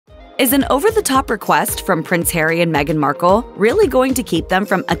Is an over-the-top request from Prince Harry and Meghan Markle really going to keep them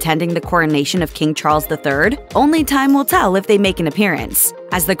from attending the coronation of King Charles III? Only time will tell if they make an appearance.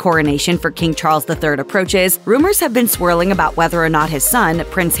 As the coronation for King Charles III approaches, rumors have been swirling about whether or not his son,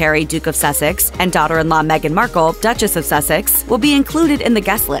 Prince Harry, Duke of Sussex, and daughter-in-law Meghan Markle, Duchess of Sussex, will be included in the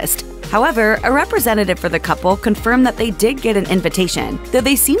guest list. However, a representative for the couple confirmed that they did get an invitation, though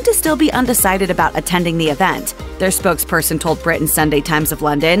they seem to still be undecided about attending the event. Their spokesperson told Britain's Sunday Times of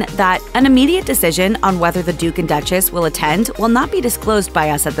London that an immediate decision on whether the Duke and Duchess will attend will not be disclosed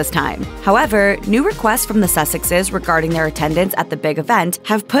by us at this time. However, new requests from the Sussexes regarding their attendance at the big event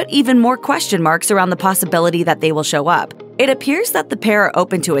have put even more question marks around the possibility that they will show up. It appears that the pair are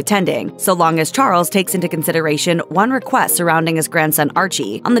open to attending, so long as Charles takes into consideration one request surrounding his grandson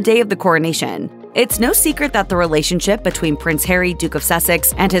Archie on the day of the coronation. It's no secret that the relationship between Prince Harry, Duke of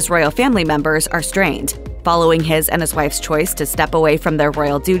Sussex, and his royal family members are strained. Following his and his wife's choice to step away from their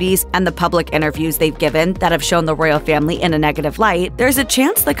royal duties and the public interviews they've given that have shown the royal family in a negative light, there's a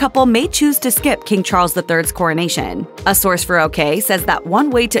chance the couple may choose to skip King Charles III's coronation. A source for OK says that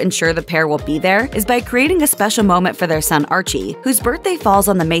one way to ensure the pair will be there is by creating a special moment for their son Archie, whose birthday falls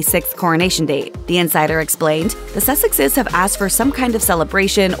on the May 6th coronation date. The insider explained, the Sussexes have asked for some kind of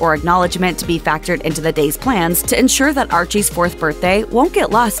celebration or acknowledgement to be factored into the day's plans to ensure that Archie's 4th birthday won't get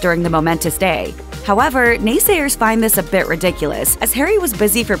lost during the momentous day. However, naysayers find this a bit ridiculous, as Harry was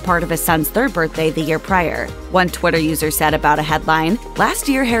busy for part of his son's 3rd birthday the year prior. One Twitter user said about a headline, "Last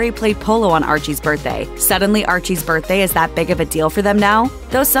year Harry played polo on Archie's birthday. Suddenly Archie's birthday is that big of a deal for them now?"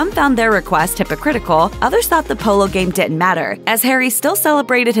 Though some found their request hypocritical, others thought the polo game didn't matter, as Harry still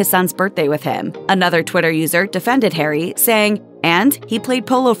celebrated his son's birthday with him. Another Twitter user defended Harry, saying, "And he played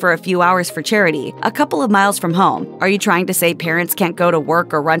polo for a few hours for charity, a couple of miles from home. Are you trying to say parents can't go to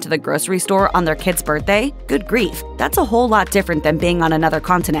work or run to the grocery store on their kid's birthday? Good grief, that's a whole lot different than being on another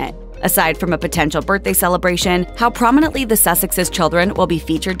continent." Aside from a potential birthday celebration, how prominently the Sussexes' children will be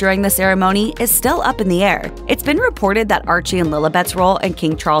featured during the ceremony is still up in the air. It's been reported that Archie and Lilibet's role in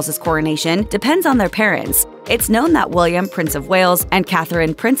King Charles's coronation depends on their parents. It's known that William, Prince of Wales, and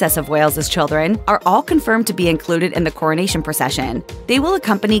Catherine, Princess of Wales's children, are all confirmed to be included in the coronation procession. They will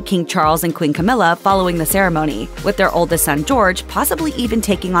accompany King Charles and Queen Camilla following the ceremony, with their oldest son George possibly even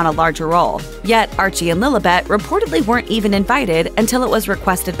taking on a larger role. Yet, Archie and Lilibet reportedly weren't even invited until it was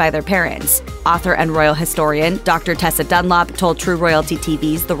requested by their parents. Author and royal historian Dr. Tessa Dunlop told True Royalty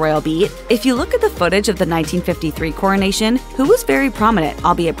TV's The Royal Beat, "If you look at the footage of the 1953 coronation, who was very prominent,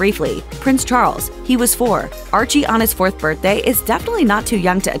 albeit briefly? Prince Charles. He was 4. Archie on his 4th birthday is definitely not too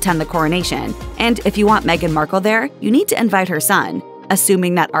young to attend the coronation. And if you want Meghan Markle there, you need to invite her son."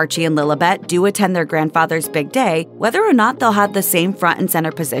 Assuming that Archie and Lilibet do attend their grandfather's big day, whether or not they'll have the same front and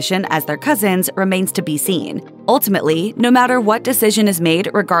center position as their cousins remains to be seen. Ultimately, no matter what decision is made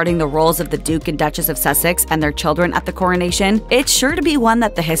regarding the roles of the Duke and Duchess of Sussex and their children at the coronation, it's sure to be one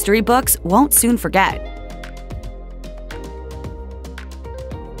that the history books won't soon forget.